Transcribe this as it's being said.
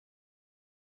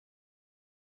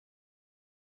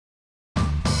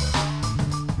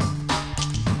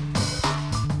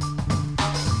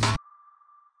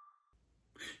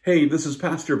Hey, this is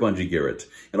Pastor Bunjee Garrett,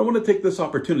 and I want to take this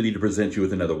opportunity to present you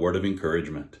with another word of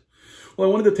encouragement. Well,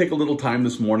 I wanted to take a little time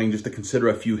this morning just to consider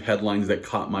a few headlines that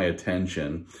caught my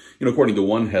attention. According to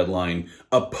one headline,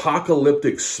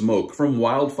 apocalyptic smoke from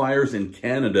wildfires in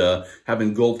Canada have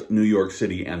engulfed New York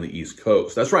City and the East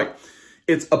Coast. That's right.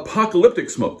 It's apocalyptic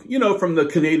smoke, from the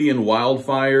Canadian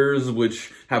wildfires,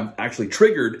 which have actually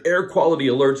triggered air quality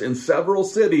alerts in several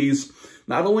cities,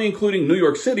 not only including New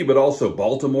York City, but also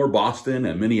Baltimore, Boston,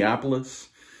 and Minneapolis.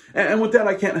 And with that,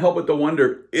 I can't help but to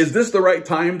wonder, is this the right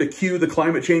time to cue the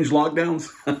climate change lockdowns?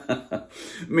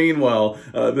 Meanwhile,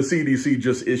 the CDC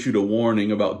just issued a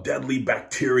warning about deadly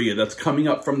bacteria that's coming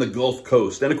up from the Gulf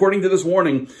Coast. And according to this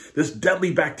warning, this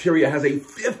deadly bacteria has a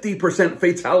 50%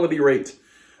 fatality rate.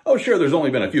 Oh, sure, there's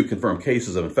only been a few confirmed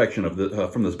cases of infection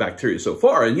from this bacteria so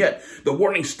far, and yet the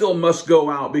warning still must go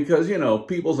out because,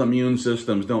 people's immune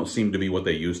systems don't seem to be what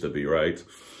they used to be, right?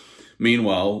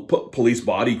 Meanwhile, police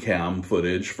body cam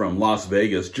footage from Las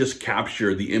Vegas just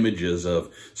captured the images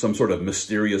of some sort of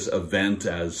mysterious event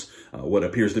as what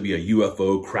appears to be a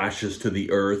UFO crashes to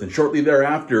the earth. And shortly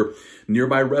thereafter,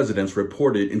 nearby residents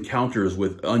reported encounters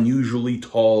with unusually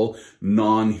tall,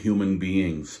 non-human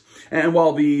beings. And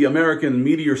while the American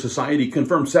Meteor Society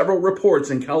confirmed several reports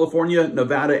in California,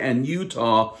 Nevada, and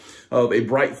Utah of a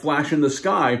bright flash in the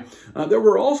sky, there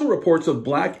were also reports of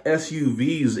black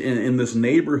SUVs in this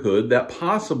neighborhood that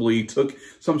possibly took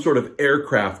some sort of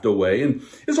aircraft away. And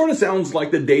it sort of sounds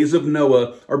like the days of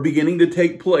Noah are beginning to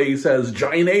take place as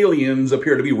giant aliens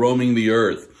appear to be roaming the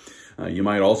earth. You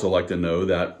might also like to know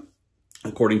that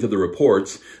according to the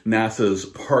reports, NASA's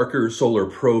Parker Solar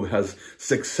Probe has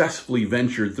successfully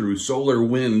ventured through solar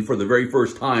wind for the very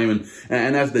first time.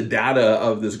 And as the data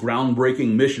of this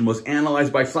groundbreaking mission was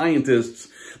analyzed by scientists,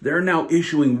 they're now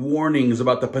issuing warnings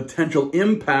about the potential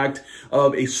impact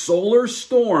of a solar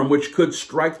storm which could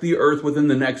strike the Earth within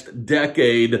the next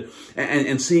decade,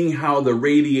 and seeing how the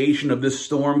radiation of this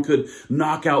storm could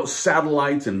knock out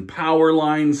satellites and power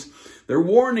lines. They're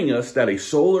warning us that a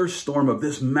solar storm of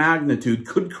this magnitude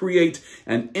could create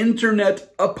an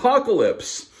internet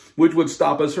apocalypse, which would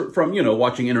stop us from,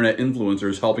 watching internet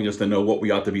influencers helping us to know what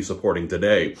we ought to be supporting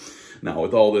today. Now,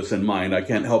 with all this in mind, I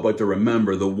can't help but to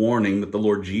remember the warning that the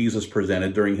Lord Jesus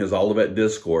presented during his Olivet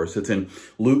Discourse. It's in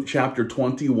Luke chapter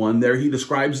 21. There he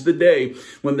describes the day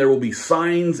when there will be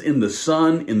signs in the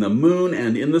sun, in the moon,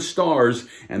 and in the stars,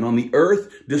 and on the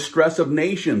earth, distress of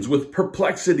nations with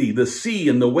perplexity, the sea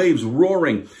and the waves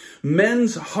roaring,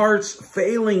 men's hearts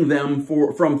failing them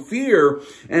from fear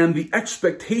and the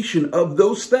expectation of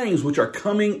those things which are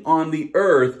coming on the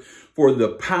earth, for the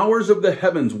powers of the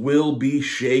heavens will be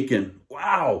shaken.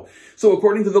 Wow. So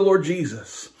according to the Lord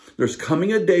Jesus, there's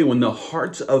coming a day when the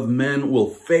hearts of men will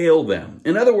fail them.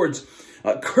 In other words,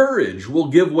 courage will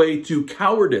give way to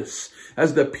cowardice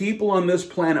as the people on this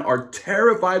planet are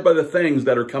terrified by the things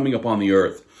that are coming upon the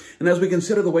earth. And as we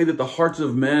consider the way that the hearts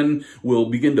of men will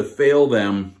begin to fail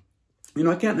them,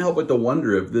 I can't help but to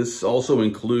wonder if this also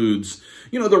includes,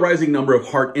 the rising number of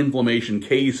heart inflammation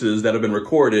cases that have been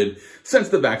recorded since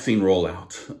the vaccine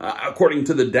rollout. According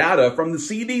to the data from the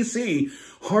CDC,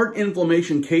 heart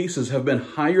inflammation cases have been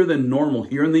higher than normal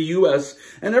here in the U.S.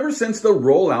 and ever since the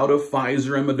rollout of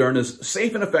Pfizer and Moderna's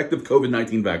safe and effective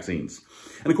COVID-19 vaccines.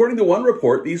 And according to one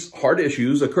report, these heart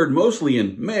issues occurred mostly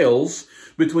in males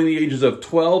between the ages of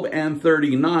 12 and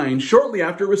 39 shortly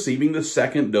after receiving the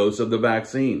second dose of the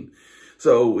vaccine.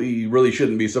 So we really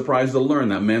shouldn't be surprised to learn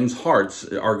that men's hearts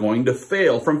are going to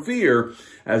fail from fear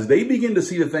as they begin to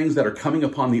see the things that are coming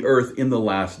upon the earth in the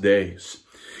last days.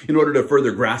 In order to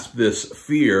further grasp this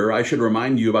fear, I should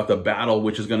remind you about the battle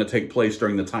which is going to take place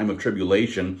during the time of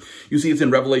tribulation. You see, it's in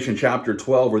Revelation chapter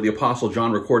 12 where the Apostle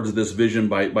John records this vision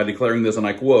by declaring this, and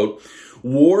I quote,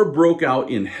 "War broke out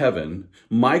in heaven.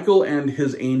 Michael and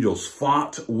his angels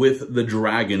fought with the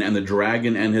dragon, and the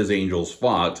dragon and his angels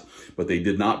fought, but they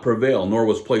did not prevail, nor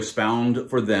was place found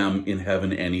for them in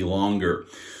heaven any longer.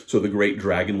 So the great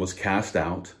dragon was cast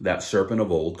out, that serpent of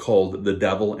old, called the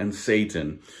devil and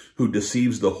Satan, who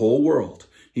deceives the whole world.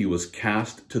 He was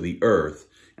cast to the earth,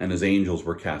 and his angels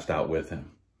were cast out with him."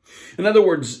 In other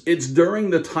words, it's during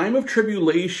the time of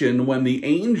tribulation when the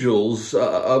angels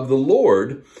of the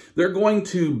Lord, they're going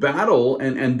to battle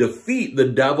and defeat the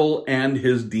devil and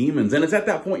his demons. And it's at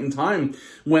that point in time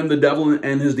when the devil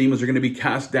and his demons are going to be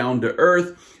cast down to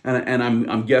earth. And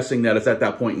I'm guessing that it's at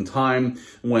that point in time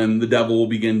when the devil will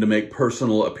begin to make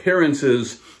personal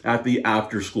appearances at the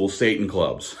after-school Satan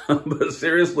clubs. But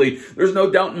seriously, there's no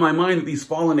doubt in my mind that these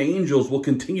fallen angels will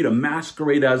continue to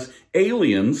masquerade as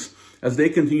aliens as they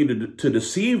continue to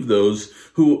deceive those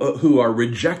who are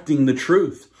rejecting the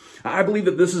truth. I believe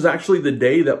that this is actually the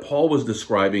day that Paul was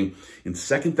describing in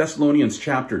 2 Thessalonians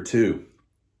chapter 2.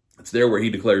 It's there where he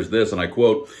declares this, and I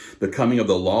quote, "The coming of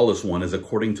the lawless one is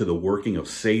according to the working of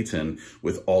Satan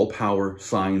with all power,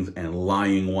 signs, and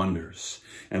lying wonders,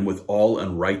 and with all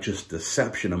unrighteous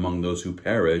deception among those who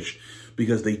perish,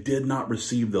 because they did not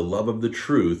receive the love of the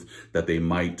truth that they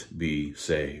might be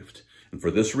saved. And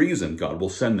for this reason, God will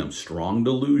send them strong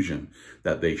delusion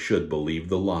that they should believe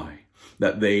the lie,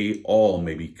 that they all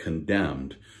may be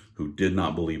condemned who did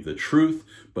not believe the truth,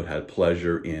 but had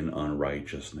pleasure in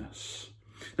unrighteousness."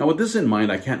 Now, with this in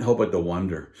mind, I can't help but to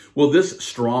wonder, will this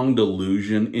strong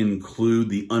delusion include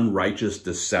the unrighteous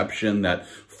deception that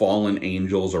fallen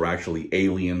angels are actually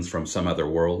aliens from some other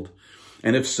world?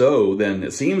 And if so, then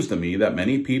it seems to me that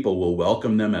many people will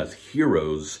welcome them as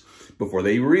heroes before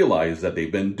they realize that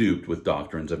they've been duped with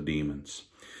doctrines of demons.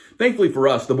 Thankfully for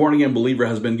us, the born-again believer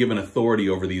has been given authority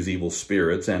over these evil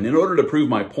spirits. And in order to prove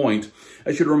my point,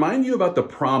 I should remind you about the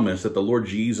promise that the Lord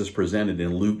Jesus presented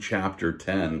in Luke chapter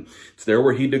 10. It's there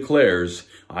where he declares,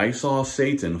 "I saw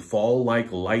Satan fall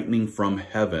like lightning from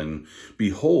heaven.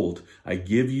 Behold, I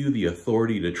give you the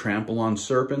authority to trample on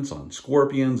serpents, on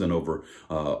scorpions, and over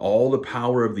all the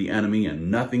power of the enemy, and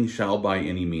nothing shall by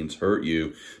any means hurt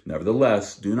you.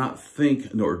 Nevertheless, do not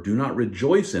think nor do not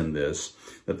rejoice in this,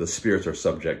 that the spirits are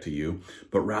subject to you,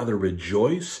 but rather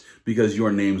rejoice because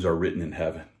your names are written in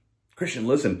heaven." Christian,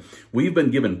 listen, we've been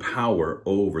given power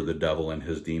over the devil and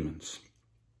his demons.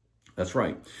 That's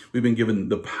right. We've been given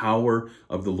the power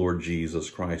of the Lord Jesus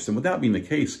Christ. And with that being the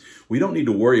case, we don't need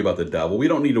to worry about the devil. We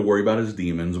don't need to worry about his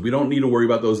demons. We don't need to worry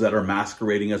about those that are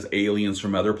masquerading as aliens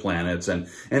from other planets. And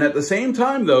at the same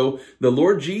time, though, the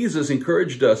Lord Jesus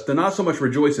encouraged us to not so much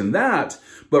rejoice in that,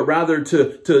 but rather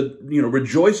to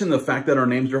rejoice in the fact that our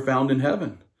names are found in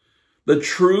heaven. The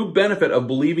true benefit of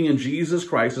believing in Jesus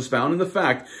Christ is found in the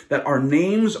fact that our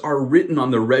names are written on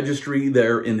the registry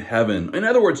there in heaven. In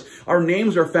other words, our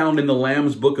names are found in the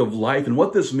Lamb's book of life. And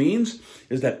what this means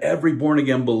is that every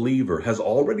born-again believer has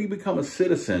already become a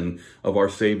citizen of our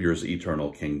Savior's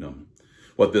eternal kingdom.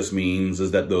 What this means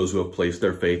is that those who have placed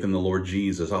their faith in the Lord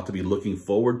Jesus ought to be looking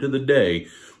forward to the day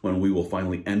when we will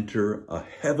finally enter a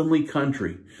heavenly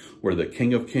country where the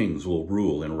King of Kings will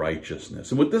rule in righteousness.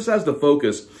 And with this as the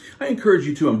focus, I encourage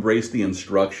you to embrace the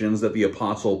instructions that the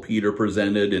Apostle Peter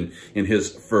presented in his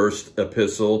first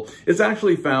epistle. It's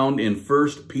actually found in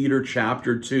 1 Peter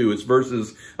chapter 2. It's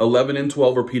verses 11 and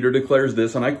 12 where Peter declares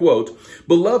this, and I quote,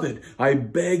 "Beloved, I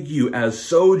beg you as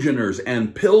sojourners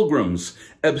and pilgrims,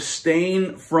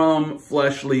 abstain from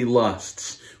fleshly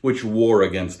lusts, which war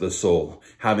against the soul,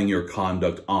 having your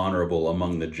conduct honorable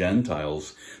among the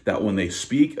Gentiles, that when they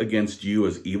speak against you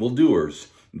as evildoers,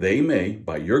 they may,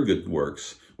 by your good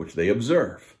works, which they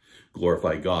observe,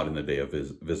 glorify God in the day of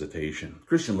his visitation."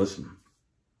 Christian, listen.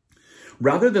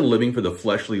 Rather than living for the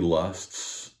fleshly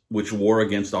lusts, which war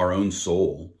against our own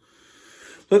soul,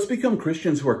 let's become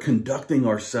Christians who are conducting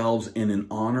ourselves in an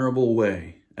honorable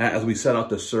way as we set out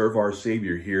to serve our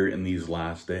Savior here in these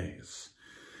last days.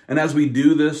 And as we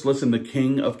do this, listen, the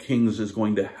King of Kings is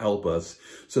going to help us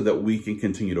so that we can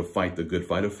continue to fight the good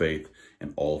fight of faith,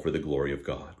 and all for the glory of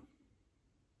God.